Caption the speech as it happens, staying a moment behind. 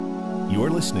You're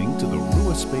listening to the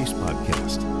Rua Space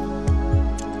Podcast.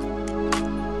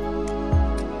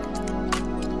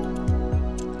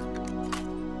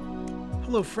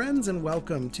 Hello, friends, and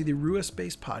welcome to the Rua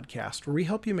Space Podcast, where we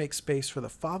help you make space for the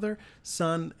Father,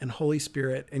 Son, and Holy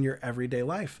Spirit in your everyday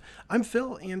life. I'm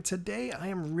Phil, and today I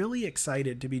am really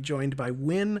excited to be joined by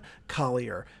Wynne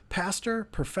Collier, pastor,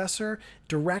 professor,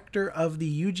 director of the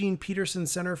Eugene Peterson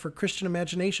Center for Christian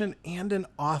Imagination, and an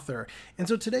author. And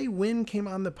so today, Wynne came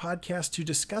on the podcast to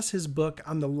discuss his book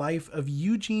on the life of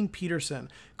Eugene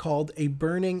Peterson called A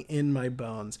Burning in My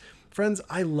Bones. Friends,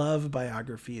 I love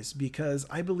biographies because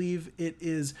I believe it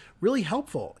is really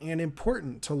helpful and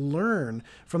important to learn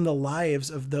from the lives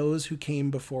of those who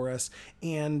came before us,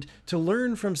 and to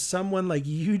learn from someone like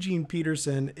Eugene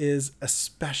Peterson is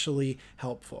especially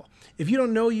helpful. If you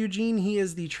don't know Eugene, he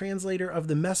is the translator of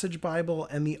the Message Bible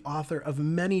and the author of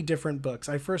many different books.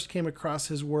 I first came across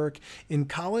his work in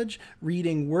college,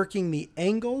 reading Working the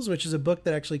Angles, which is a book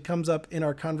that actually comes up in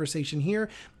our conversation here.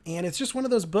 And it's just one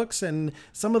of those books, and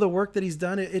some of the work that he's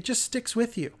done, it just sticks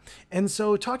with you. And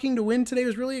so talking to Wynne today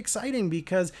was really exciting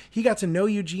because he got to know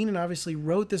Eugene and obviously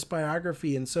wrote this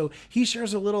biography. And so he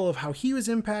shares a little of how he was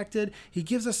impacted. He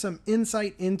gives us some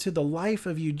insight into the life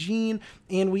of Eugene,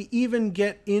 and we even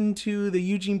get into the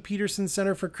Eugene Peterson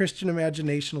Center for Christian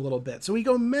Imagination a little bit. So we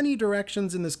go many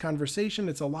directions in this conversation.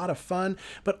 It's a lot of fun,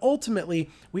 but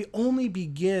ultimately we only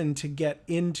begin to get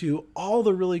into all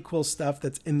the really cool stuff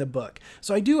that's in the book.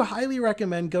 So I do highly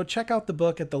recommend go check out the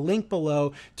book at the link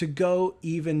below to go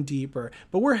even deeper.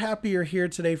 But we're happy you're here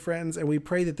today, friends, and we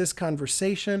pray that this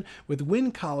conversation with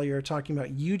Wynne Collier talking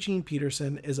about Eugene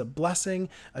Peterson is a blessing,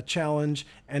 a challenge,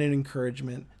 and an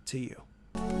encouragement to you.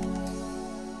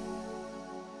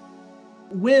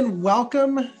 Wynne,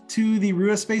 welcome to the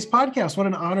Rua Space Podcast. What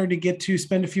an honor to get to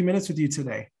spend a few minutes with you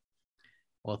today.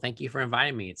 Well, thank you for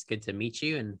inviting me. It's good to meet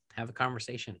you and have a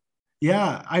conversation.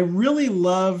 Yeah, I really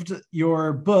loved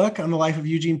your book on the life of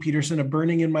Eugene Peterson, A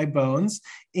Burning in My Bones.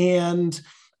 And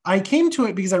I came to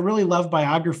it because I really love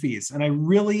biographies, and I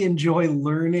really enjoy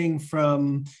learning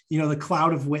from, the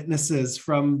cloud of witnesses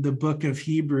from the book of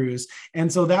Hebrews.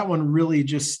 And so that one really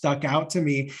just stuck out to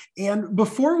me. And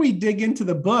before we dig into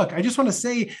the book, I just want to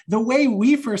say the way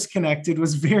we first connected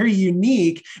was very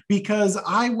unique because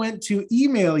I went to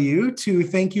email you to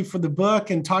thank you for the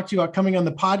book and talk to you about coming on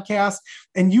the podcast.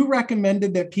 And you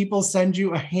recommended that people send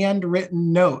you a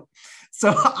handwritten note.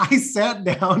 So I sat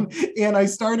down and I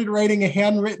started writing a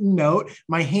handwritten note.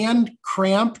 My hand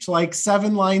cramped like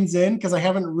 7 lines in because I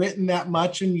haven't written that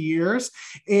much in years.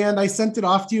 And I sent it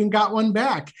off to you and got one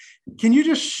back. Can you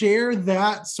just share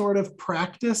that sort of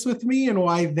practice with me and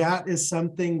why that is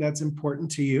something that's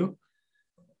important to you?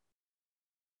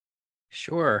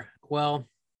 Sure. Well,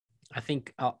 I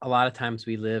think a lot of times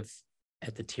we live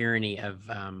at the tyranny of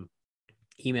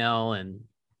email and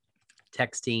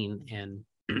texting, and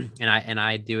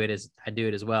I do it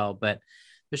as well, but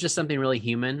there's just something really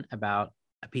human about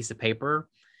a piece of paper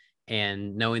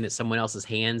and knowing that someone else's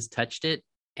hands touched it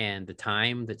and the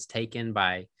time that's taken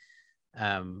by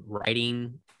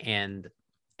writing, and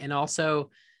also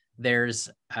there's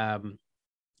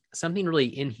something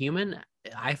really inhuman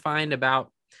I find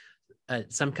about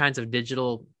some kinds of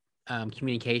digital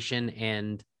communication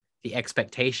and the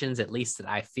expectations, at least that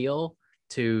I feel,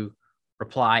 to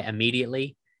reply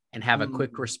immediately and have a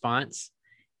quick response.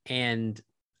 And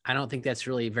I don't think that's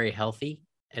really very healthy.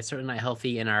 It's certainly not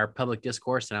healthy in our public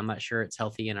discourse, and I'm not sure it's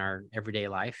healthy in our everyday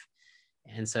life.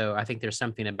 And so I think there's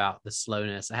something about the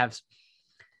slowness. I have,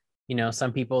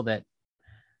 some people that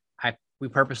we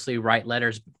purposely write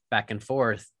letters back and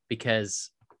forth because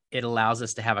it allows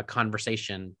us to have a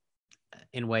conversation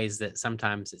in ways that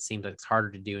sometimes it seems like it's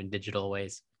harder to do in digital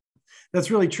ways.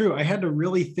 That's really true. I had to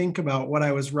really think about what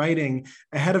I was writing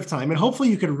ahead of time, and hopefully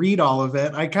you could read all of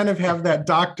it. I kind of have that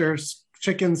doctor's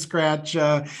chicken scratch,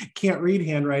 can't read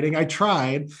handwriting. I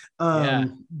tried,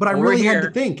 but I really had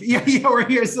to think. Yeah, we're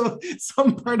here. So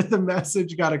some part of the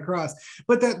message got across.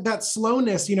 But that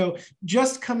slowness,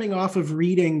 just coming off of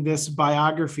reading this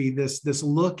biography, this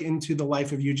look into the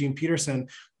life of Eugene Peterson,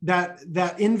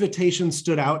 that invitation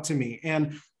stood out to me.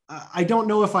 And I don't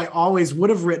know if I always would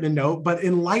have written a note, but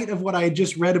in light of what I had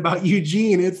just read about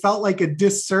Eugene, it felt like a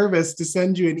disservice to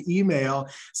send you an email.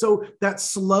 So that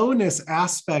slowness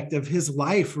aspect of his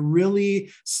life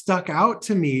really stuck out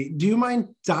to me. Do you mind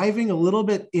diving a little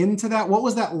bit into that? What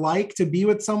was that like to be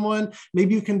with someone?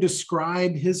 Maybe you can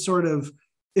describe his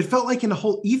it felt like in a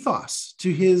whole ethos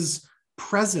to his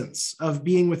presence of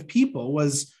being with people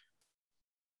was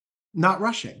not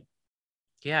rushing.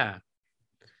 Yeah.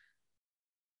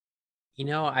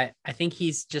 I think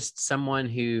he's just someone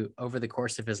who over the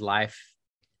course of his life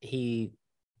he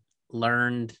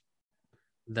learned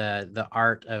the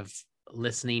art of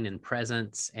listening and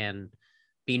presence and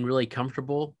being really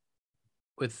comfortable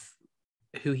with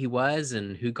who he was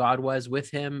and who God was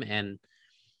with him. And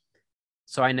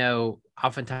so I know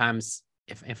oftentimes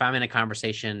if I'm in a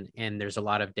conversation and there's a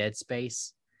lot of dead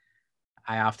space,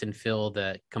 I often feel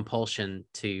the compulsion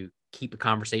to keep a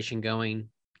conversation going,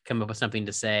 come up with something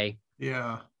to say.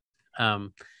 Yeah.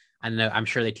 I know, I'm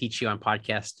sure they teach you on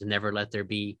podcasts to never let there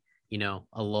be,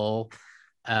 a lull.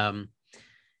 But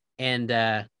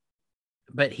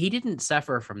he didn't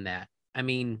suffer from that. I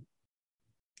mean,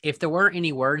 if there weren't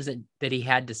any words that he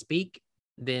had to speak,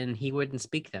 then he wouldn't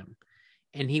speak them.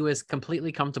 And he was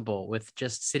completely comfortable with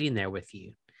just sitting there with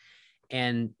you.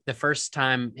 And the first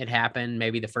time it happened,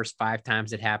 maybe the first 5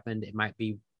 times it happened, it might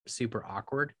be super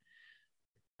awkward,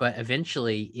 but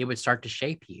eventually it would start to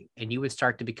shape you and you would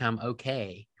start to become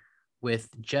okay with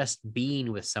just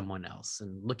being with someone else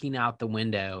and looking out the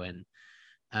window and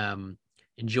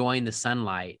enjoying the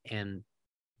sunlight and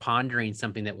pondering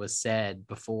something that was said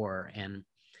before. And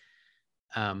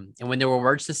when there were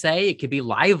words to say, it could be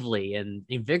lively and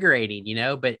invigorating,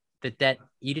 but that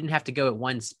you didn't have to go at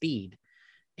one speed.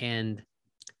 And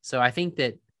so I think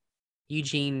that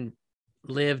Eugene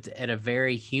lived at a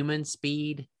very human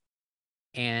speed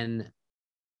and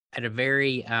at a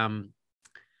very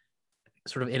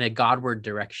sort of in a Godward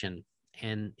direction.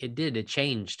 And it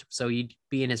changed. So you'd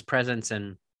be in his presence,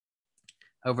 and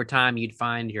over time you'd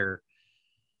find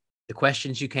the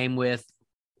questions you came with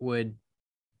would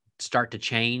start to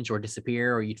change or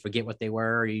disappear, or you'd forget what they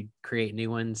were, or you'd create new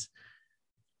ones.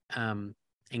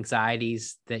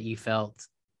 Anxieties that you felt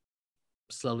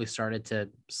slowly started to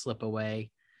slip away.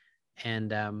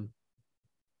 And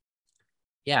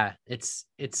it's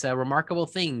a remarkable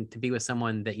thing to be with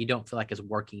someone that you don't feel like is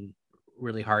working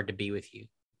really hard to be with you.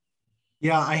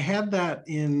 Yeah, I had that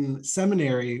in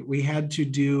seminary. We had to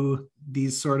do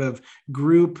these sort of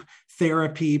group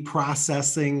therapy,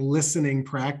 processing, listening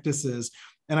practices.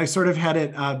 And I sort of had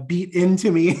it beat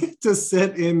into me to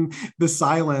sit in the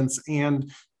silence.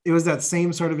 And it was that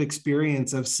same sort of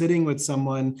experience of sitting with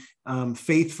someone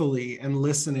faithfully and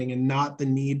listening and not the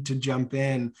need to jump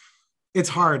in. It's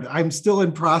hard. I'm still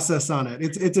in process on it.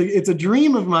 It's a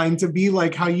dream of mine to be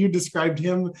like how you described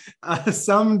him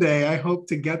someday. I hope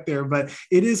to get there, but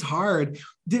it is hard.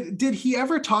 Did he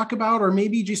ever talk about, or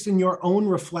maybe just in your own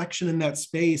reflection in that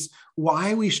space,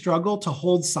 why we struggle to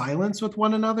hold silence with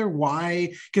one another?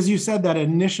 Why? Because you said that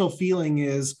initial feeling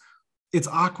is it's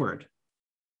awkward.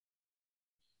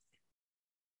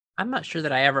 I'm not sure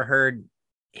that I ever heard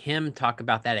him talk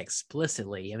about that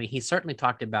explicitly. I mean, he certainly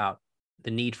talked about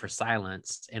the need for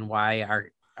silence and why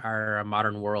our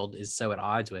modern world is so at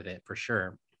odds with it, for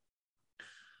sure.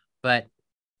 But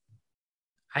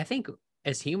I think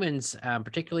as humans,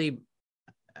 particularly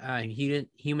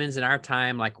humans in our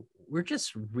time, like we're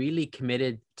just really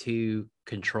committed to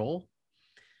control.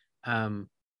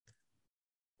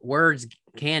 Words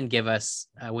can give us,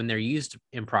 when they're used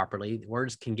improperly,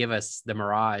 words can give us the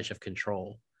mirage of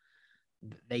control.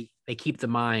 They keep the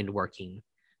mind working.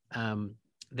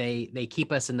 They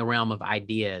keep us in the realm of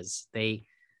ideas.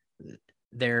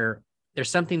 There's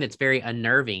something that's very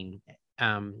unnerving,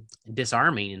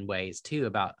 disarming in ways too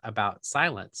about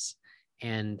silence,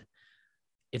 and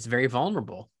it's very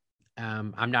vulnerable.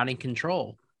 I'm not in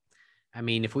control. I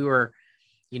mean, if we were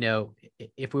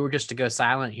just to go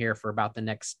silent here for about the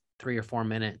next 3 or 4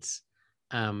 minutes,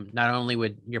 not only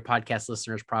would your podcast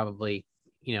listeners probably,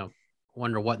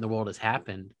 wonder what in the world has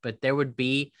happened, but there would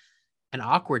be an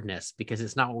awkwardness because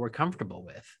it's not what we're comfortable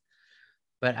with.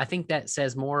 But I think that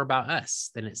says more about us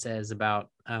than it says about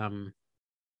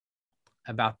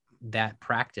that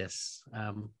practice.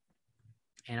 And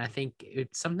I think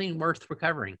it's something worth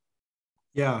recovering.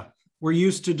 Yeah. We're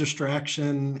used to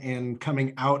distraction and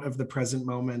coming out of the present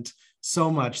moment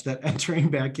so much that entering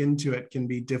back into it can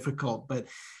be difficult. But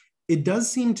it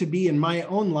does seem to be in my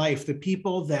own life, the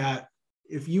people that,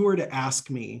 if you were to ask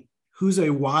me, who's a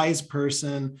wise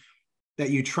person that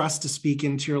you trust to speak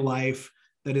into your life,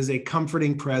 that is a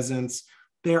comforting presence,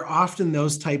 they're often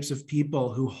those types of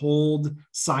people who hold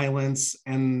silence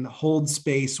and hold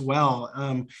space well.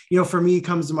 For me,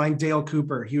 comes to mind Dale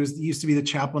Cooper. He used to be the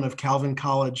chaplain of Calvin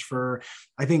College for,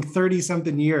 I think, 30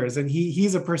 something years. And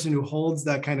he's a person who holds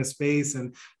that kind of space.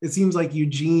 And it seems like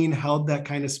Eugene held that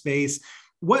kind of space.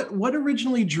 What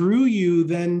originally drew you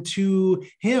then to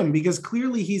him? Because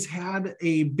clearly he's had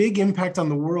a big impact on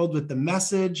the world with the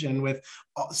message and with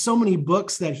so many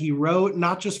books that he wrote,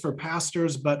 not just for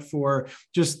pastors, but for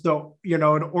just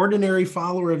an ordinary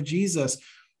follower of Jesus.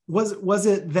 Was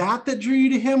it that drew you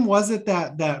to him? Was it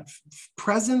that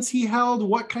presence he held?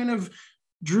 What kind of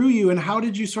drew you, and how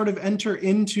did you sort of enter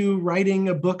into writing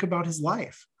a book about his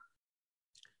life?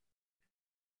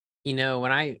 You know,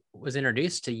 when I was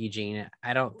introduced to Eugene,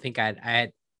 I don't think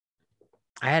I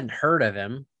hadn't heard of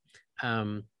him.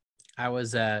 I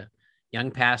was a young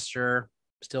pastor,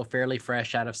 still fairly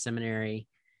fresh out of seminary,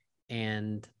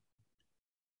 and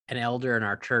an elder in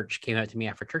our church came up to me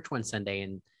after church one Sunday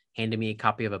and handed me a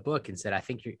copy of a book and said, I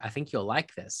think you'll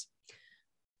like this.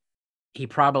 He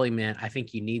probably meant, I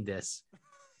think you need this.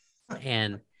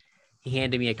 And he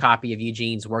handed me a copy of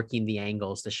Eugene's Working the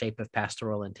Angles, The Shape of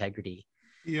Pastoral Integrity.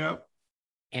 Yep.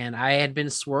 And I had been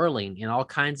swirling in all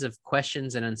kinds of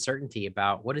questions and uncertainty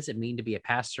about, what does it mean to be a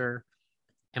pastor?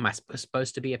 Am I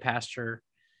supposed to be a pastor?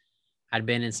 I'd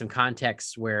been in some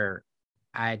contexts where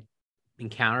I'd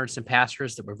encountered some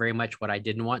pastors that were very much what I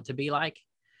didn't want to be like.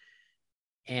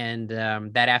 And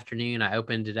that afternoon, I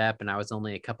opened it up and I was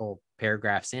only a couple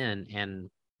paragraphs in, and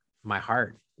my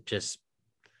heart just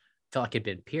felt like it had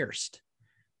been pierced,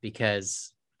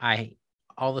 because I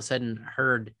all of a sudden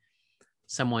heard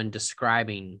someone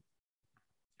describing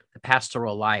the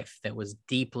pastoral life that was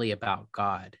deeply about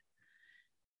God.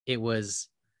 It was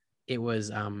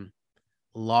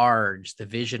large. The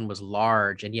vision was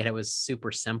large, and yet it was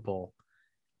super simple.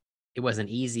 It wasn't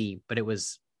easy, but it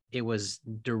was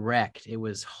direct. It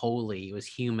was holy. It was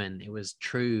human. It was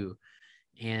true.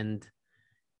 And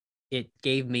it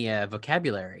gave me a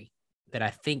vocabulary that I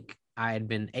think I had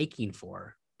been aching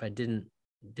for, but didn't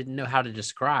know how to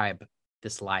describe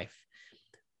this life.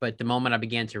 But the moment I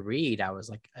began to read, I was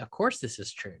like, of course this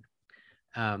is true.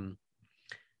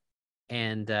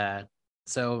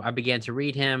 So I began to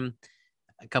read him.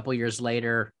 A couple years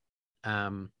later,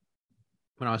 when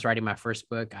I was writing my first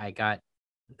book, I got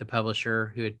the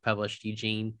publisher who had published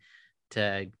Eugene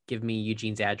to give me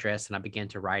Eugene's address, and I began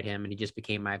to write him, and he just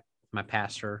became my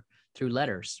pastor through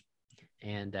letters.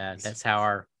 And that's how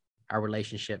our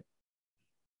relationship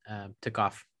took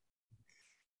off.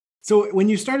 So when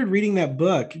you started reading that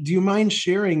book, do you mind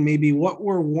sharing maybe what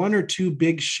were one or two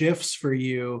big shifts for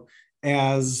you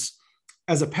as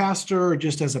a pastor, or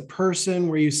just as a person,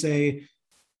 where you say,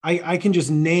 I can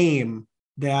just name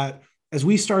that as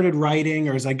we started writing,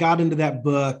 or as I got into that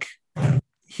book,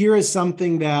 here is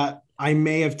something that I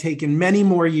may have taken many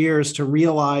more years to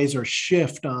realize or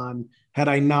shift on had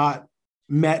I not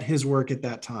met his work at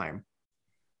that time?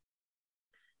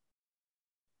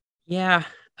 Yeah.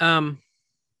 I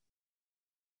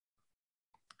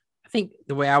think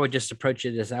the way I would just approach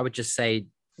it is I would just say,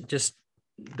 just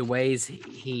the ways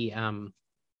he, I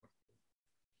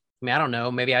don't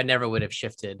know, maybe I never would have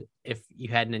shifted if you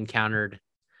hadn't encountered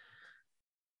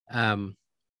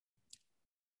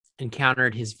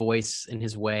his voice and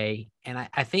his way. And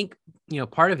I think,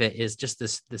 part of it is just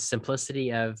the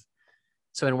simplicity of,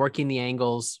 so in Working the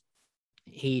Angles,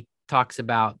 he talks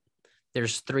about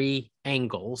there's 3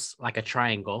 angles, like a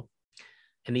triangle.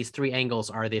 And these 3 angles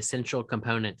are the essential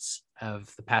components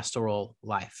of the pastoral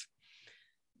life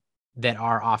that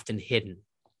are often hidden.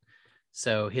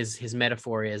 So his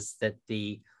metaphor is that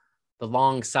the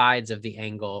long sides of the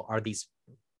angle are the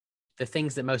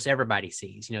things that most everybody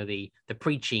sees, the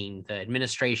preaching, the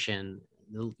administration,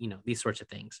 these sorts of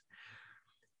things.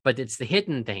 But it's the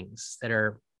hidden things that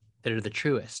are the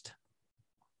truest.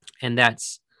 And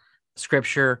that's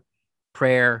scripture,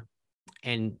 prayer,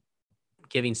 and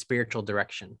giving spiritual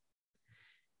direction.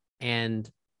 And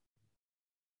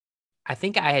I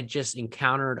think I had just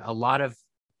encountered a lot of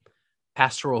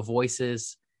pastoral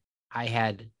voices. I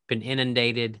had been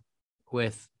inundated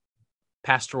with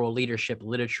pastoral leadership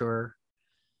literature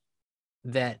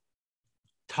that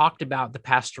talked about the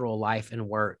pastoral life and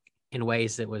work in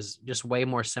ways that was just way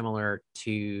more similar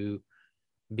to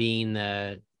being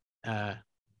the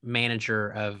manager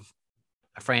of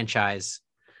a franchise,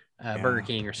 Burger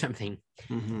King or something.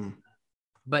 Mm-hmm.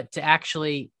 But to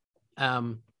actually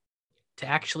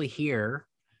hear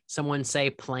someone say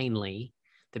plainly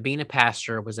that being a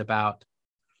pastor was about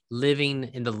living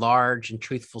in the large and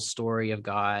truthful story of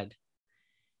God.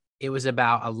 It was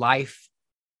about a life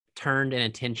turned in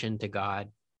attention to God.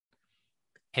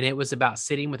 And it was about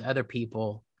sitting with other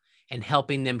people and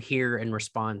helping them hear and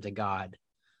respond to God.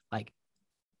 Like,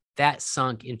 that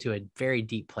sunk into a very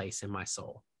deep place in my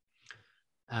soul.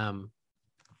 And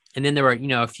then there were,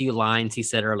 a few lines he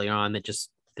said early on that just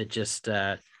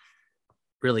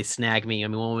really snagged me. I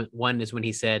mean, one is when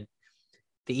he said,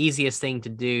 the easiest thing to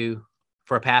do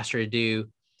for a pastor to do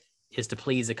is to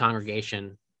please a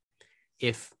congregation,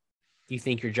 if you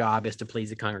think your job is to please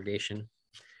the congregation.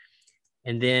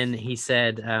 And then he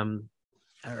said,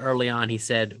 early on, he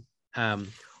said,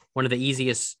 one of the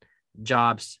easiest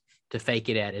jobs to fake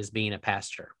it at is being a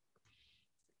pastor.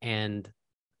 And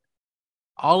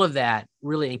all of that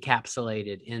really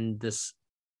encapsulated in this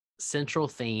central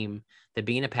theme that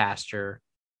being a pastor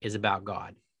is about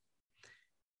God.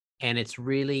 And it's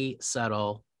really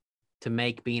subtle to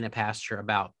make being a pastor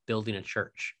about building a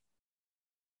church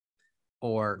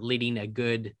or leading a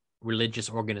good religious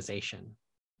organization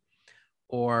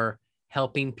or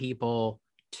helping people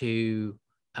to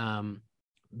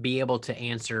be able to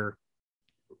answer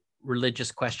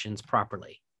religious questions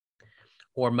properly,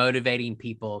 or motivating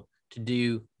people to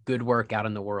do good work out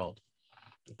in the world.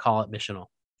 Call it missional,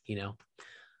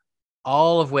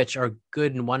 all of which are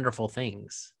good and wonderful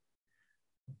things.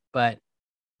 But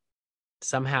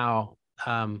somehow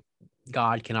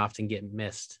God can often get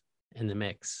missed in the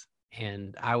mix.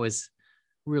 And I was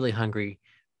really hungry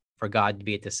for God to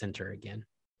be at the center again.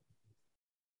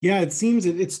 Yeah, it seems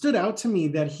it stood out to me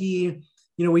that he,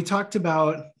 we talked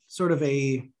about sort of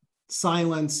a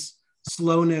silence,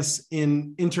 slowness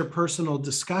in interpersonal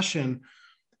discussion,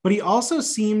 but he also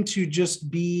seemed to just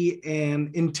be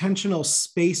an intentional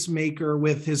space maker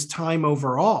with his time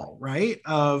overall, right?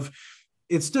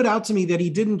 It stood out to me that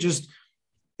he didn't just,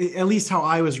 at least how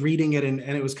I was reading it and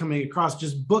it was coming across,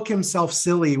 just book himself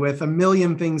silly with a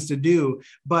million things to do,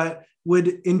 but would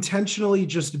intentionally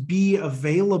just be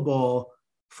available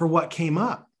for what came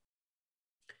up.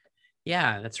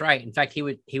 Yeah, that's right. In fact, he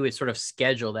would sort of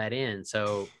schedule that in.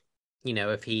 So,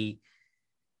 if he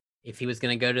was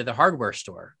going to go to the hardware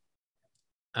store,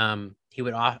 he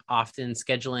would often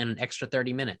schedule in an extra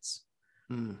 30 minutes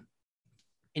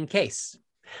in case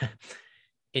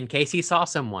he saw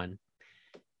someone,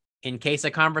 in case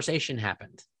a conversation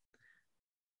happened.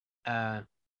 And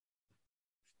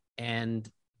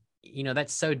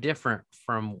that's so different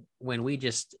from when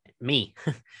me,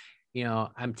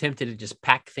 I'm tempted to just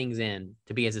pack things in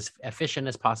to be as efficient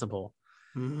as possible.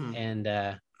 Mm-hmm.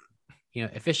 And,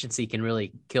 efficiency can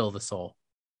really kill the soul.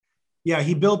 Yeah.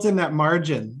 He built in that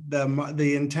margin,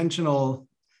 the intentional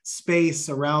space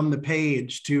around the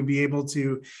page to be able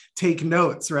to take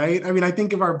notes, right? I mean, I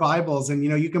think of our Bibles and,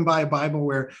 you can buy a Bible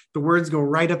where the words go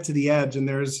right up to the edge and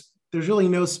there's really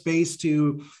no space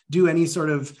to do any sort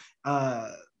of,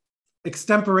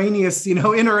 extemporaneous,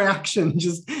 interaction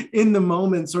just in the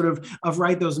moment sort of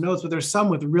write those notes, but there's some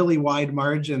with really wide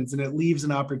margins and it leaves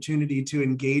an opportunity to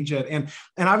engage it. And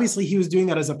obviously he was doing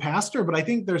that as a pastor, but I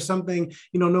think there's something,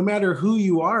 no matter who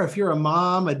you are, if you're a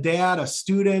mom, a dad, a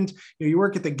student, you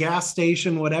work at the gas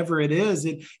station, whatever it is,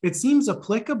 it seems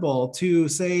applicable to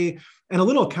say, and a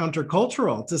little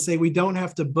countercultural to say, we don't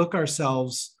have to book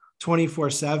ourselves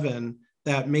 24/7,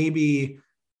 that maybe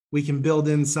we can build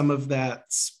in some of that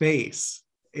space.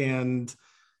 And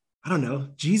I don't know,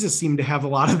 Jesus seemed to have a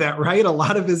lot of that, right? A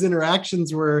lot of his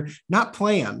interactions were not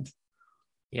planned.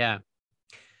 Yeah.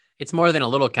 It's more than a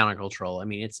little countercultural. I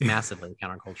mean, it's massively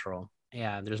countercultural.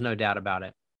 Yeah, there's no doubt about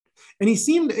it. And he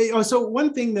seemed, so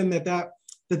one thing then that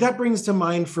brings to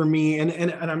mind for me,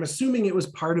 and I'm assuming it was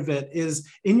part of it, is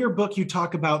in your book, you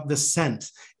talk about the scent.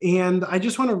 And I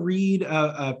just want to read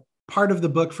a part of the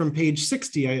book from page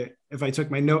 60, if I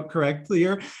took my note correctly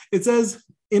here. It says,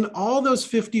 in all those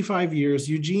 55 years,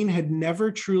 Eugene had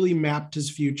never truly mapped his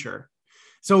future.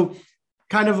 So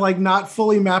kind of like not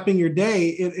fully mapping your day,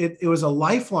 it was a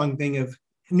lifelong thing of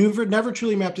never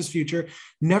truly mapped his future,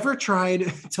 never tried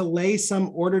to lay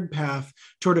some ordered path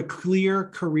toward a clear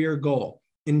career goal.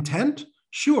 Intent?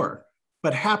 Sure,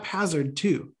 but haphazard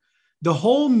too. The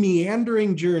whole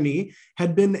meandering journey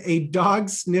had been a dog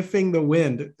sniffing the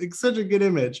wind. It's such a good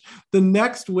image. The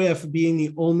next whiff being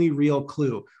the only real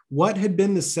clue. What had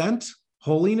been the scent?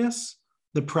 Holiness?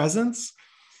 The presence?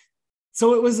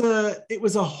 So it was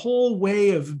a whole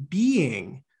way of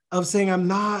being, of saying, I'm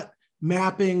not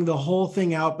mapping the whole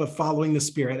thing out, but following the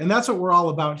Spirit. And that's what we're all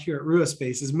about here at Rua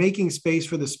Space, is making space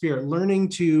for the Spirit, learning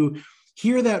to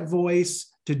hear that voice,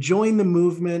 to join the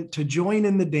movement, to join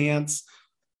in the dance.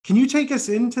 Can you take us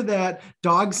into that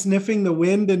dog sniffing the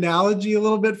wind analogy a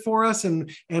little bit for us, and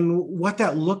what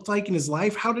that looked like in his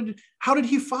life? How did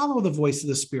he follow the voice of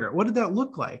the Spirit? What did that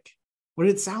look like? What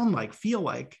did it sound like, feel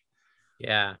like?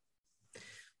 Yeah.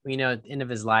 Well, at the end of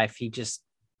his life,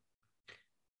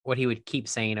 what he would keep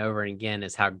saying over and again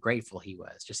is how grateful he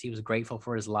was. He was grateful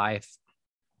for his life.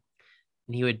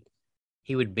 And he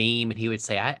would beam and he would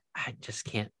say, I just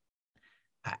can't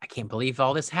believe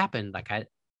all this happened. Like I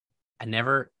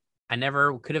never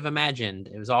could have imagined.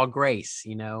 It was all grace,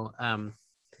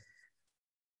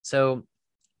 So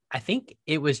I think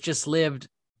it was just lived,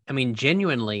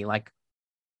 genuinely, like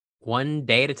one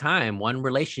day at a time, one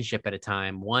relationship at a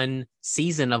time, one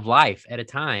season of life at a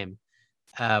time.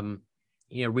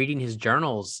 reading his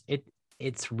journals,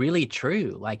 it's really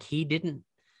true. Like he didn't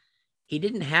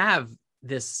have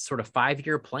this sort of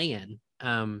 5-year plan.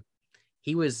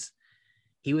 He was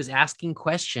asking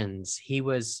questions. He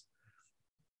was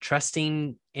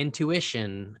trusting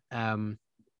intuition.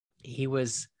 He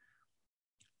was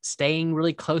staying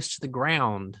really close to the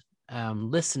ground,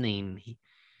 listening.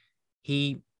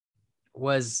 He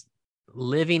was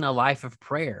living a life of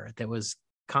prayer that was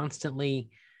constantly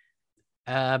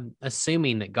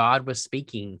assuming that God was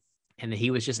speaking and that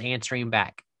he was just answering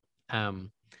back,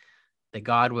 that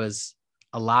God was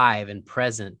alive and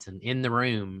present and in the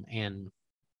room. And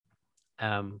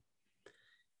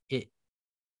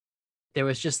there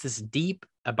was just this deep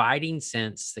abiding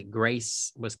sense that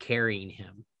grace was carrying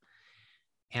him.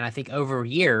 And I think over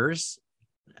years,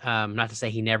 not to say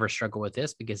he never struggled with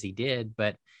this, because he did,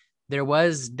 but there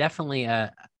was definitely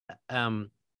a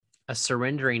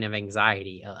surrendering of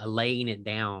anxiety, a laying it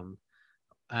down,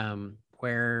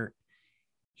 where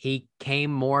he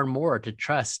came more and more to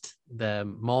trust the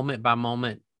moment by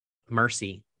moment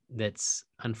mercy that's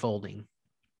unfolding.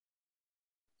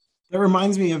 That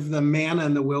reminds me of the manna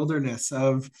in the wilderness,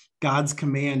 of God's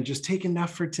command, just take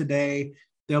enough for today,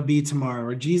 there'll be tomorrow.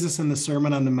 Or Jesus in the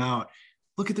Sermon on the Mount,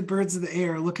 look at the birds of the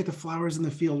air, look at the flowers in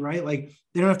the field, right? Like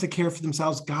they don't have to care for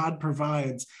themselves. God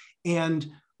provides. And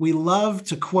we love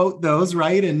to quote those,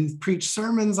 right? And preach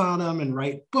sermons on them and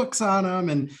write books on them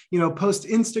and, post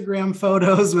Instagram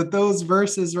photos with those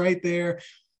verses right there.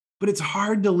 But it's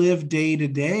hard to live day to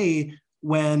day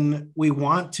when we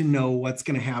want to know what's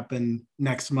going to happen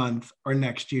next month or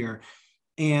next year.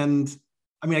 And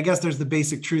I mean, I guess there's the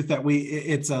basic truth that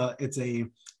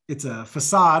it's a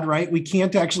facade, right? We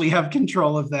can't actually have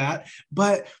control of that.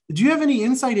 But do you have any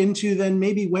insight into then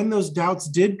maybe when those doubts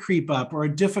did creep up or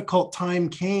a difficult time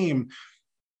came,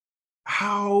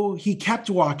 how he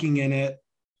kept walking in it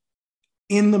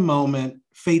in the moment,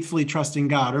 faithfully trusting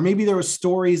God? Or maybe there were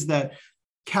stories that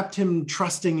kept him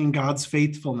trusting in God's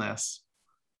faithfulness.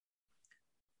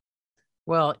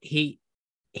 Well, he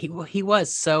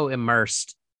was so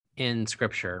immersed in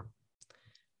Scripture,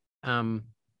 in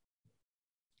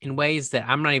ways that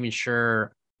I'm not even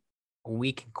sure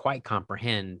we can quite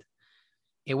comprehend.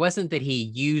 It wasn't that he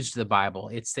used the Bible;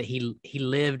 it's that he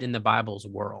lived in the Bible's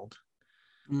world,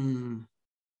 and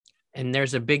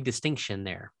there's a big distinction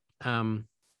there. And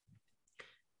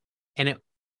it,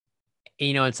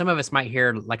 and some of us might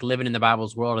hear like living in the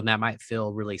Bible's world, and that might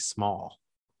feel really small,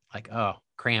 like, oh,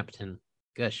 cramped and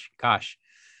gosh.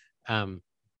 It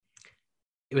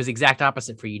was exact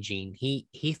opposite for Eugene.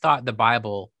 He thought the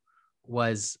Bible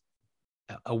was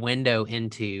a window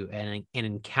into an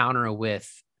encounter with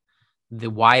the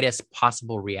widest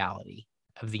possible reality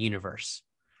of the universe.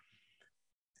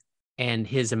 And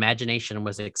his imagination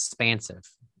was expansive,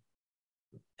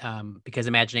 because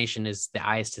imagination is the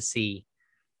eyes to see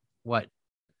what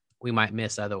we might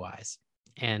miss otherwise.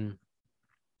 And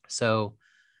so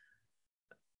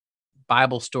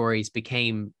Bible stories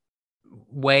became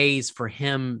ways for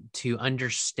him to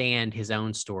understand his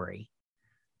own story.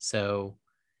 So,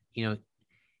 he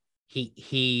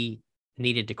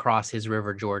needed to cross his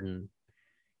river Jordan.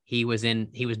 He was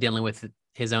dealing with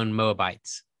his own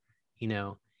Moabites. He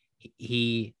needed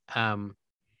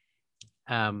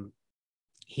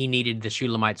the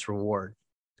Shulamite's reward.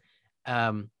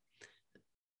 And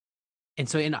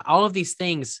so in all of these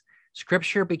things,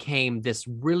 Scripture became this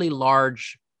really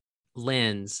large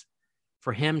lens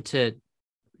for him to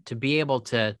be able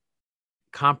to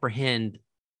comprehend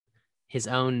his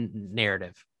own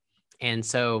narrative. And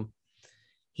so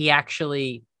he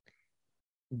actually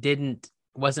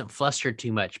wasn't flustered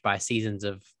too much by seasons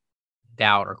of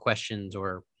doubt or questions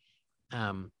or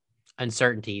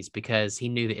uncertainties, because he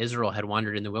knew that Israel had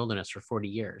wandered in the wilderness for 40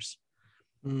 years.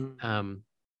 Those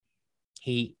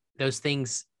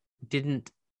things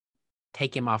didn't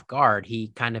take him off guard. He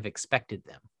kind of expected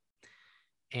them.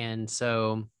 And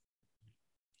so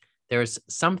there's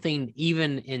something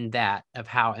even in that of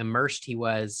how immersed he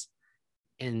was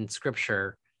in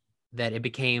Scripture that it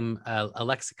became a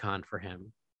lexicon for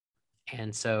him.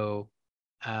 And so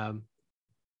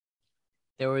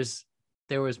there was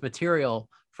material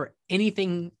for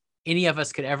anything any of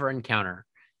us could ever encounter.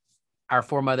 Our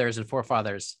foremothers and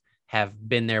forefathers have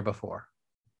been there before.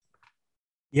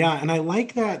 Yeah, and I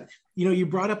like that, you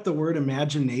brought up the word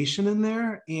imagination in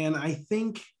there, and I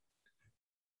think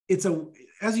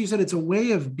as you said, it's a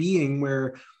way of being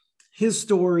where his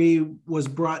story was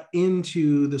brought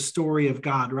into the story of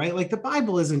God, right? Like the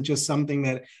Bible isn't just something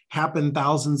that happened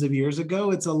thousands of years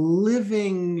ago. It's a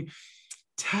living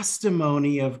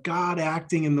testimony of God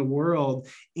acting in the world.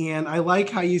 And I like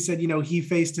how you said, he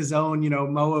faced his own,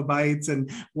 Moabites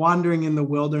and wandering in the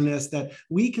wilderness, that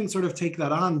we can sort of take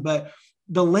that on. But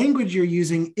the language you're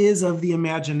using is of the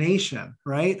imagination,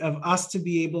 right? Of us to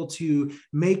be able to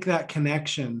make that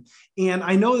connection. And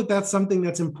I know that that's something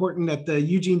that's important at the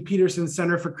Eugene Peterson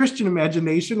Center for Christian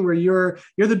Imagination, where you're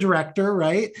the director,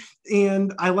 right?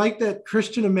 And I like that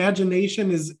Christian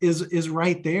imagination is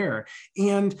right there.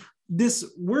 And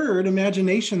this word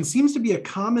imagination seems to be a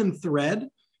common thread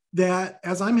that,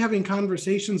 as I'm having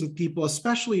conversations with people,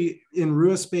 especially in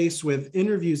Rua Space with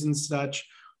interviews and such,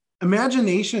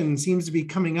 imagination seems to be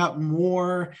coming up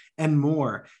more and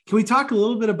more. Can we talk a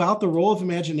little bit about the role of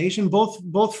imagination,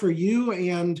 both for you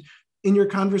and in your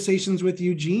conversations with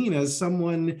Eugene as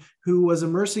someone who was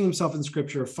immersing himself in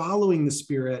Scripture, following the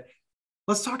Spirit?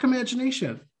 Let's talk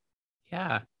imagination.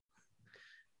 Yeah.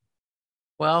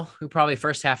 Well, we probably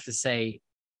first have to say,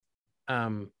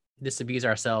 disabuse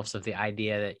ourselves of the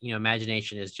idea that,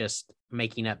 imagination is just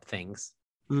making up things.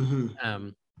 Mm-hmm.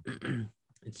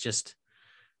 It's just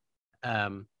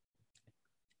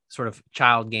sort of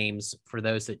child games for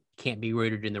those that can't be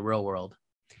rooted in the real world.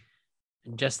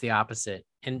 And just the opposite.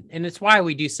 And it's why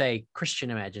we do say Christian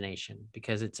imagination,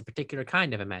 because it's a particular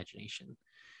kind of imagination.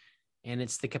 And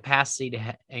it's the capacity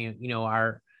to,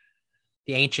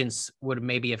 the ancients would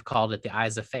maybe have called it the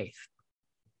eyes of faith.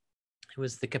 It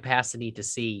was the capacity to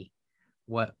see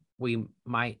what we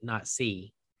might not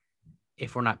see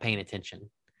if we're not paying attention.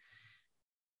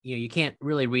 You can't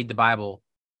really read the Bible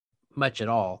much at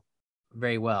all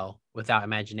very well without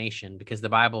imagination, because the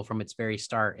Bible from its very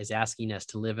start is asking us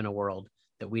to live in a world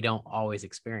that we don't always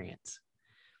experience.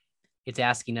 It's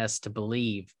asking us to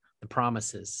believe the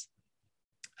promises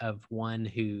of one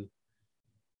who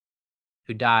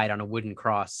died on a wooden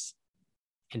cross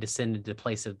and descended to the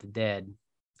place of the dead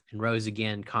and rose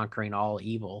again, conquering all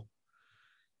evil.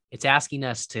 It's asking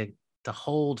us to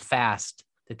hold fast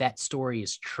that story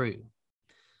is true,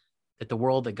 that the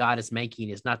world that God is making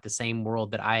is not the same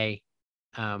world that I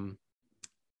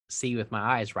see with my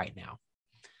eyes right now.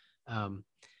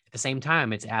 At the same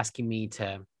time, it's asking me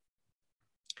to,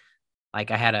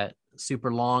 like, I had a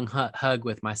super long hug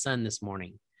with my son this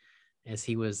morning as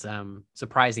he was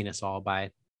surprising us all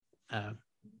by,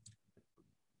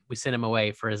 we sent him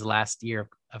away for his last year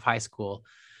of high school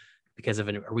because of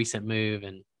a recent move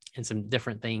and some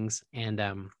different things. And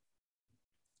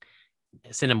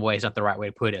send him away is not the right way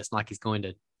to put it. It's not like he's going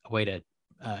away to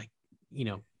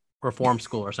reform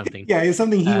school or something. Yeah, it's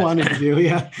something he wanted to do.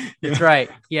 Yeah. That's right.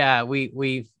 Yeah,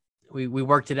 we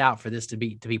worked it out for this to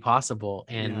be possible.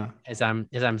 And as I'm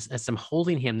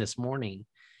holding him this morning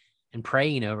and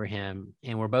praying over him,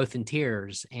 and we're both in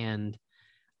tears, and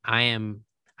I'm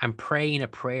praying a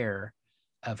prayer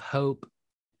of hope,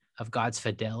 of God's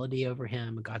fidelity over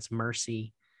him, God's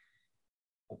mercy.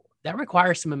 That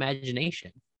requires some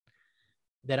imagination,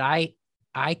 that I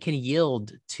can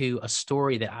yield to a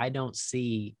story that I don't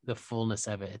see the fullness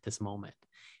of it at this moment.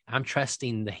 I'm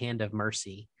trusting the hand of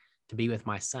mercy to be with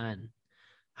my son.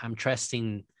 I'm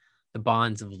trusting the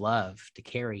bonds of love to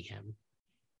carry him,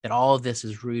 that all of this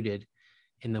is rooted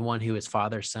in the one who is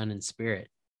Father, Son, and Spirit.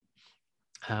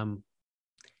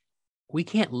 We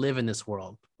can't live in this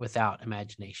world without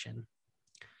imagination.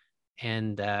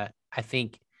 And I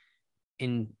think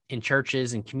in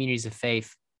churches and communities of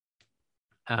faith,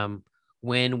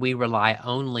 when we rely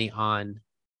only on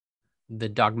the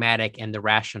dogmatic and the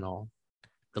rational,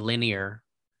 the linear,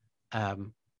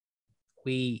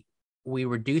 we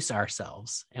reduce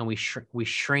ourselves, and we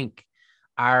shrink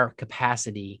our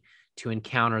capacity to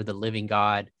encounter the living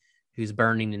God who's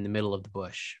burning in the middle of the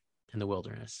bush in the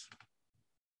wilderness.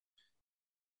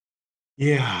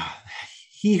 Yeah.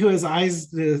 He who has eyes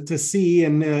to see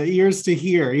and ears to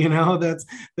hear,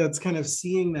 that's kind of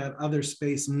seeing that other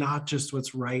space, not just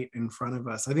what's right in front of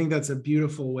us. I think that's a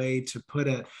beautiful way to put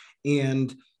it,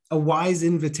 and a wise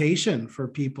invitation for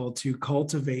people to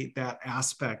cultivate that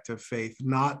aspect of faith,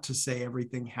 not to say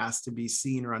everything has to be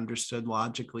seen or understood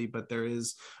logically, but there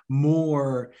is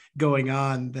more going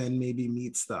on than maybe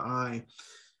meets the eye.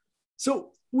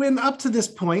 So when up to this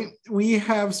point, we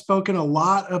have spoken a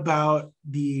lot about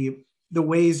the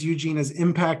ways Eugene has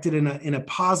impacted in a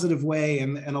positive way,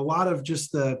 and a lot of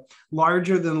just the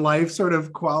larger than life sort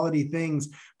of quality things.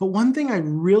 But one thing I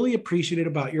really appreciated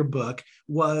about your book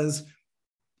was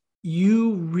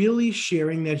you really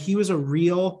sharing that he was a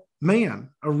real man,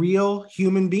 a real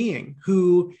human being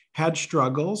who had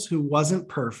struggles, who wasn't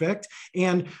perfect.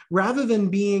 And rather than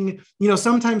being,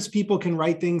 sometimes people can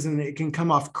write things and it can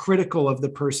come off critical of the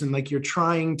person, like you're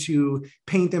trying to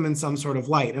paint them in some sort of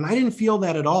light. And I didn't feel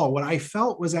that at all. What I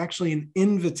felt was actually an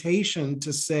invitation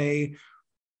to say,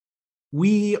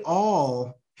 we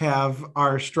all have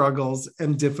our struggles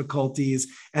and difficulties,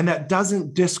 and that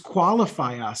doesn't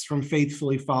disqualify us from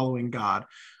faithfully following God.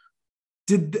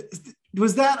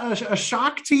 Was that a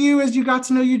shock to you as you got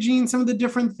to know Eugene, some of the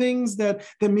different things that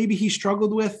maybe he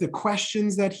struggled with, the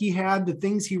questions that he had, the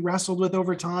things he wrestled with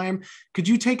over time? Could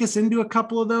you take us into a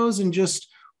couple of those and just,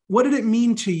 what did it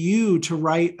mean to you to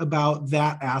write about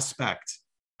that aspect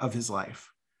of his life?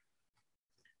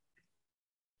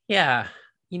 Yeah.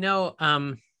 No,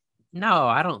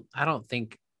 I don't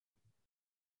think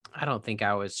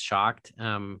I was shocked.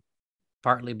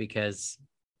 Partly because,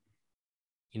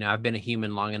 I've been a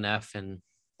human long enough and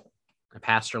a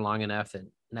pastor long enough that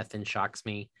nothing shocks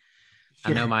me.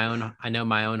 Yeah. I know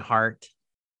my own heart,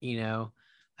 it's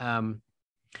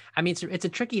a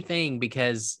tricky thing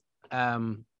because, I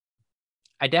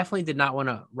definitely did not want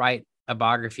to write a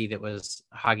biography that was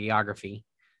hagiography,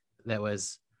 that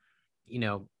was,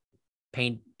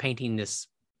 painting this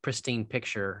pristine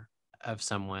picture of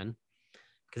someone,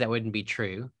 because that wouldn't be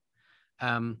true.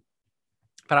 But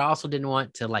I also didn't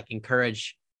want to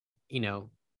encourage, I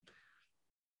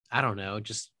don't know,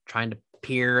 just trying to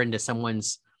peer into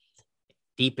someone's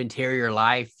deep interior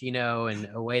life, in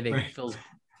a way that Right. feels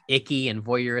icky and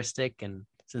voyeuristic and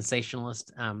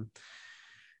sensationalist. And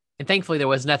thankfully there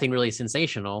was nothing really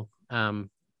sensational.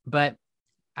 But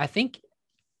I think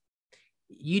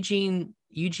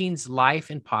Eugene's life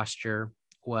and posture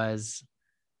was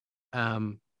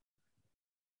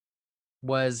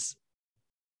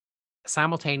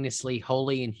simultaneously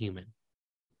holy and human.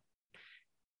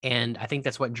 And I think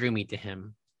that's what drew me to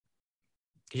him.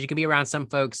 Because you can be around some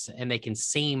folks and they can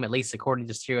seem, at least according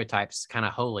to stereotypes, kind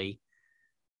of holy,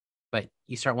 but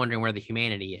you start wondering where the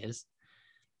humanity is.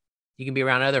 You can be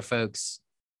around other folks,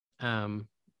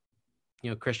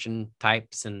 Christian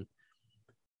types, and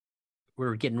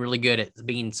we're getting really good at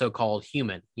being so-called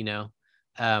human,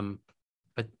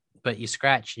 but you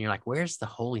scratch and you're like, where's the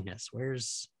holiness?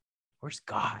 Where's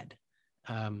God?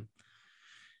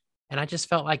 And I just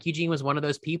felt like Eugene was one of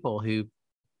those people who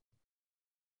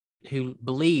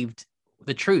believed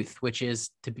the truth, which is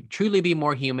to truly be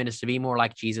more human is to be more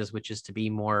like Jesus, which is to be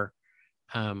more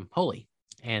holy.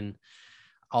 And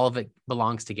all of it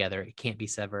belongs together. It can't be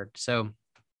severed. So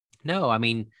no,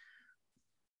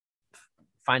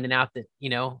 finding out that,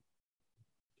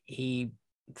 he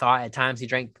thought at times he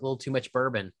drank a little too much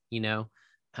bourbon,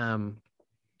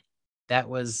 that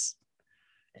was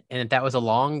a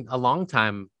long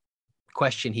time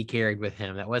question he carried with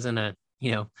him. That wasn't a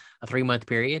 3-month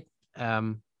period.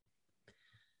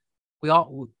 We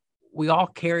all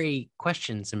carry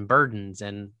questions and burdens,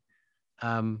 and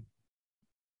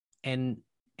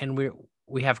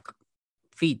we have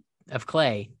feet of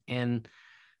clay. And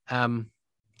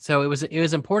so it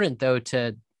was important though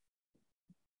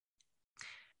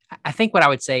I think what I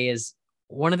would say is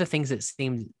one of the things that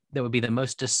seemed that would be the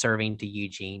most disserving to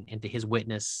Eugene and to his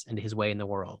witness and to his way in the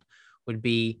world would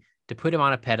be to put him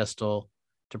on a pedestal,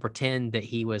 to pretend that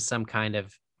he was some kind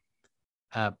of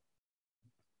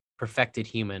perfected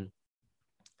human.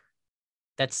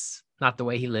 That's not the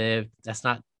way he lived. That's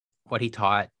not what he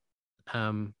taught.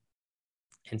 And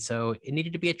so it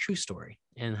needed to be a true story.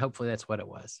 And hopefully that's what it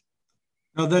was.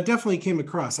 No, that definitely came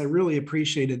across. I really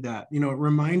appreciated that. It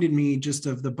reminded me just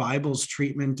of the Bible's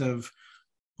treatment of,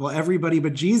 well, everybody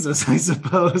but Jesus, I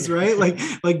suppose, right?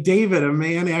 like David, a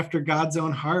man after God's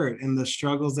own heart, and the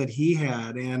struggles that he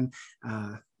had, and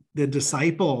the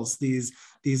disciples, these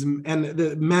and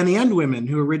the men and women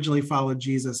who originally followed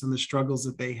Jesus, and the struggles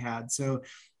that they had. So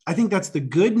I think that's the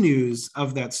good news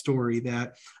of that story,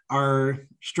 that our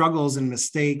struggles and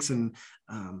mistakes and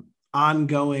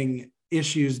ongoing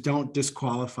issues don't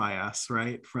disqualify us,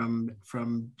 right, from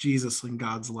Jesus and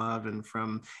God's love, and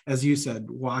from, as you said,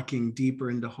 walking deeper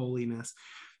into holiness.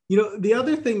 The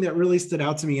other thing that really stood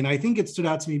out to me, and I think it stood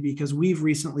out to me because we've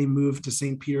recently moved to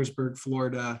St. Petersburg,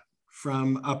 Florida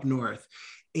from up north.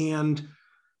 And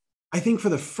I think for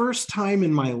the first time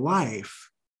in my life,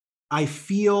 I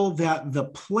feel that the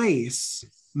place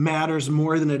matters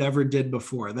more than it ever did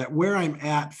before, that where I'm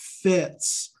at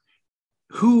fits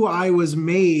who I was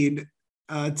made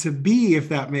to be, if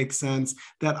that makes sense,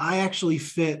 that I actually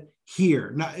fit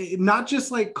here, not just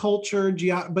like culture,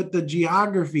 but the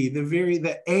geography,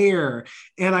 the air.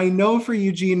 And I know for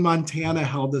Eugene, Montana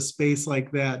held a space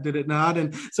like that, did it not?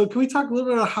 And so can we talk a little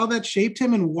bit about how that shaped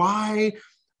him and why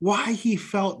why he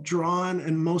felt drawn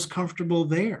and most comfortable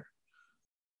there.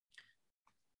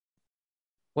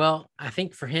 Well, I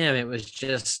think for him, it was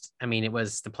just, it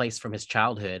was the place from his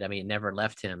childhood. It never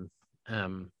left him.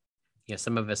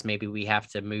 Some of us, maybe we have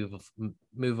to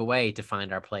move away to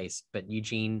find our place, but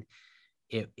Eugene,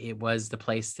 it was the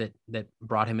place that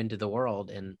brought him into the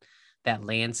world, and that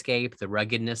landscape, the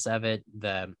ruggedness of it,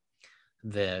 the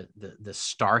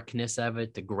starkness of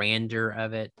it, the grandeur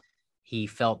of it. He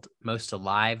felt most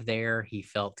alive there. He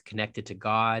felt connected to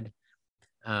God.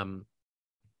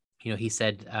 He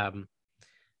said,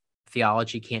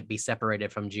 theology can't be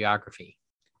separated from geography.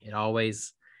 It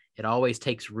always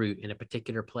takes root in a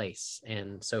particular place.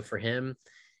 And so for him,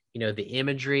 the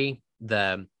imagery,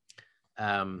 the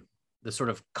sort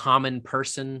of common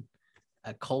person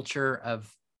culture of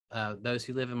those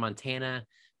who live in Montana,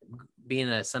 being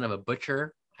a son of a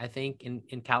butcher, I think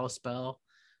in Kalispell,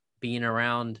 being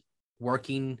around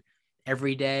working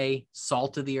every day,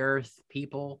 salt of the earth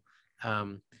people.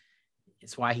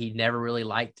 It's why he never really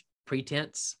liked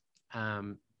pretense.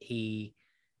 He,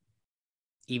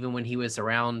 even when he was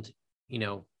around,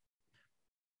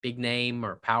 big name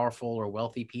or powerful or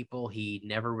wealthy people, he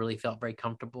never really felt very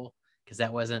comfortable, because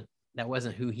that wasn't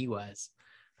who he was.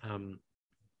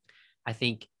 I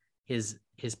think his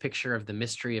picture of the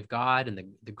mystery of God and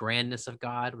the grandness of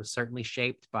God was certainly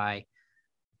shaped by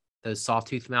those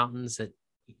Sawtooth Mountains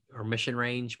or Mission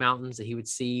Range Mountains that he would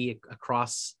see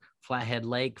across Flathead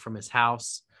Lake from his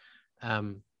house.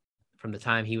 From the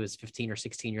time he was 15 or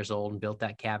 16 years old and built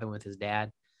that cabin with his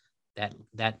dad,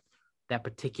 that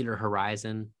particular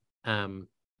horizon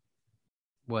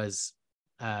was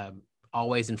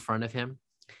always in front of him.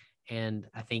 And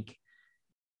I think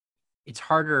it's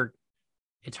harder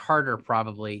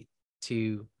probably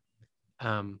to,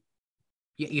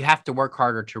 you have to work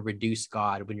harder to reduce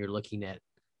God when you're looking at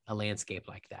a landscape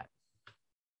like that.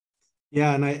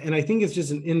 Yeah. And I think it's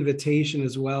just an invitation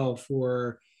as well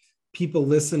for people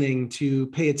listening to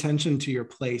pay attention to your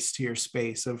place, to your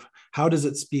space of how does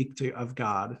it speak of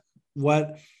God?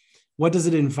 What does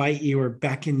it invite you or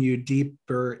beckon you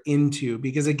deeper into?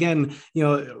 Because again,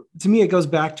 to me, it goes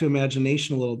back to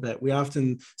imagination a little bit. We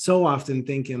so often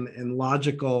think in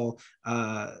logical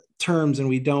terms, and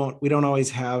we don't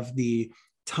always have the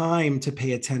time to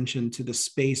pay attention to the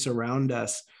space around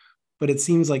us. But it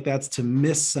seems like that's to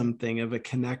miss something of a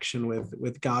connection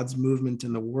with God's movement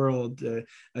in the world,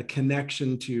 a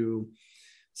connection to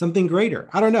something greater.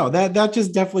 I don't know, that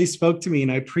just definitely spoke to me,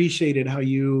 and I appreciated how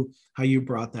you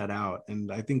brought that out.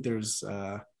 And I think there's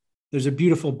a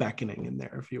beautiful beckoning in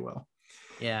there, if you will.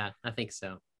 Yeah, I think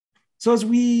so. So as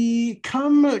we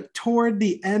come toward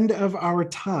the end of our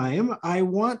time, I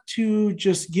want to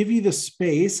just give you the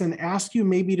space and ask you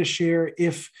maybe to share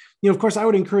if, of course, I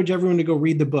would encourage everyone to go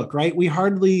read the book, right? We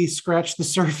hardly scratched the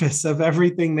surface of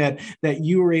everything that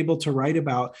you were able to write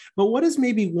about. But what is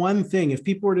maybe one thing, if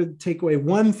people were to take away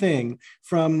one thing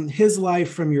from his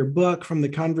life, from your book, from the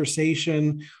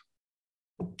conversation,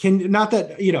 not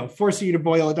that, forcing you to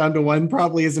boil it down to one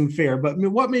probably isn't fair, but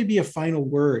what may be a final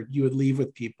word you would leave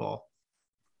with people?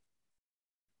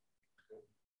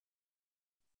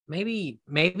 Maybe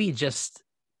just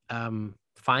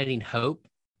finding hope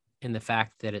in the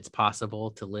fact that it's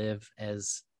possible to live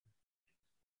as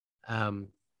a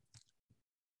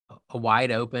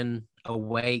wide open,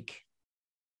 awake,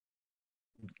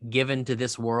 given to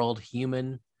this world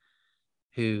human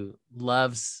who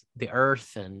loves the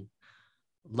earth and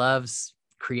loves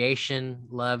creation,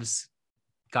 loves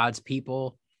God's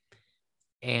people,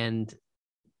 and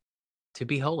to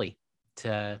be holy,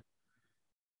 to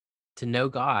know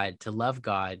God, to love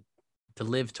God, to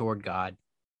live toward God,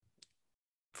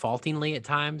 faultingly at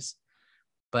times,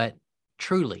 but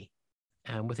truly,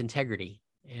 with integrity.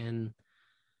 And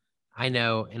I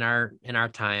know in our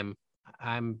time,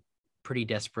 I'm pretty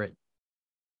desperate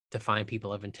to find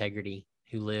people of integrity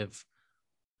who live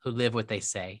what they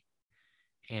say.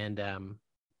 And I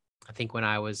think when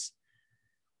I was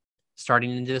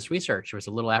starting into this research, there was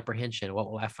a little apprehension.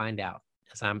 What will I find out?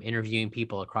 As I'm interviewing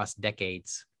people across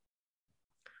decades,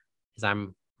 as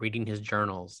I'm reading his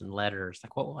journals and letters,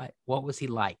 like what was he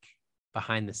like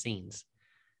behind the scenes?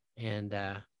 And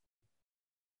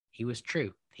he was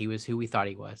true. He was who we thought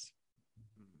he was.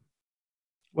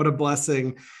 What a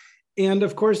blessing. And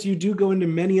of course, you do go into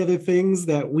many other things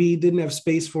that we didn't have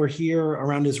space for here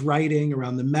around his writing,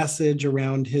 around the message,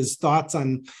 around his thoughts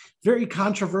on very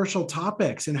controversial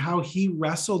topics and how he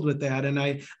wrestled with that. And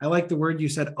I like the word you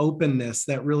said, openness,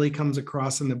 that really comes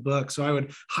across in the book. So I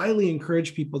would highly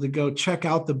encourage people to go check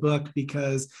out the book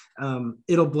because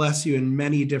it'll bless you in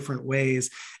many different ways.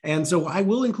 And so I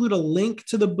will include a link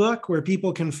to the book where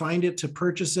people can find it to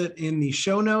purchase it in the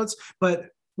show notes. But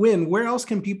Win, where else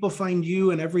can people find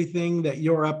you and everything that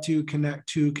you're up to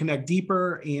connect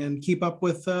deeper and keep up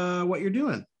with what you're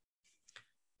doing?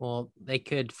 Well, they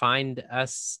could find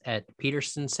us at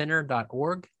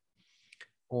petersoncenter.org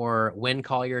or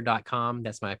wincollier.com.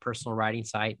 That's my personal writing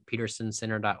site.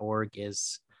 petersoncenter.org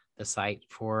is the site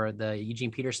for the Eugene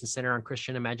Peterson Center on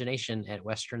Christian Imagination at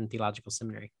Western Theological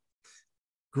Seminary.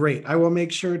 Great. I will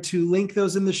make sure to link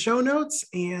those in the show notes.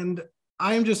 And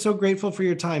I am just so grateful for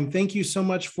your time. Thank you so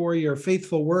much for your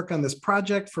faithful work on this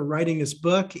project, for writing this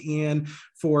book, and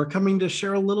for coming to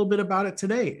share a little bit about it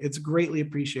today. It's greatly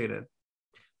appreciated.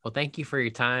 Well, thank you for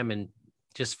your time and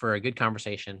just for a good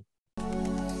conversation.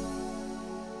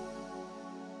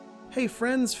 Hey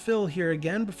friends, Phil here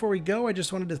again. Before we go, I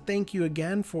just wanted to thank you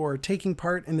again for taking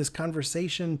part in this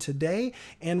conversation today.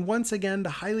 And once again, to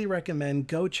highly recommend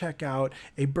go check out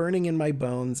A Burning in My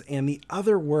Bones and the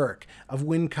other work of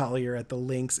Win Collier at the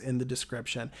links in the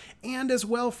description. And as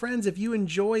well, friends, if you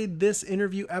enjoyed this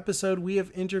interview episode, we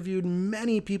have interviewed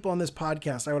many people on this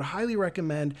podcast. I would highly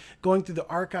recommend going through the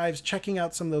archives, checking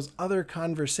out some of those other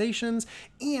conversations.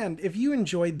 And if you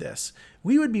enjoyed this,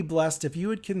 we would be blessed if you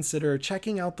would consider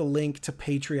checking out the link to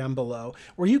Patreon below,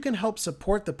 where you can help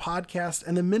support the podcast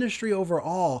and the ministry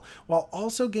overall, while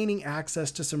also gaining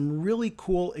access to some really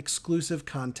cool exclusive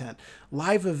content,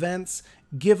 live events,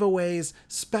 giveaways,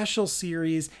 special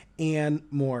series, and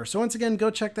more. So once again,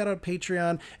 go check that out,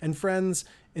 Patreon. And friends,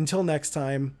 until next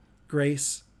time,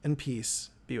 grace and peace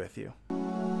be with you.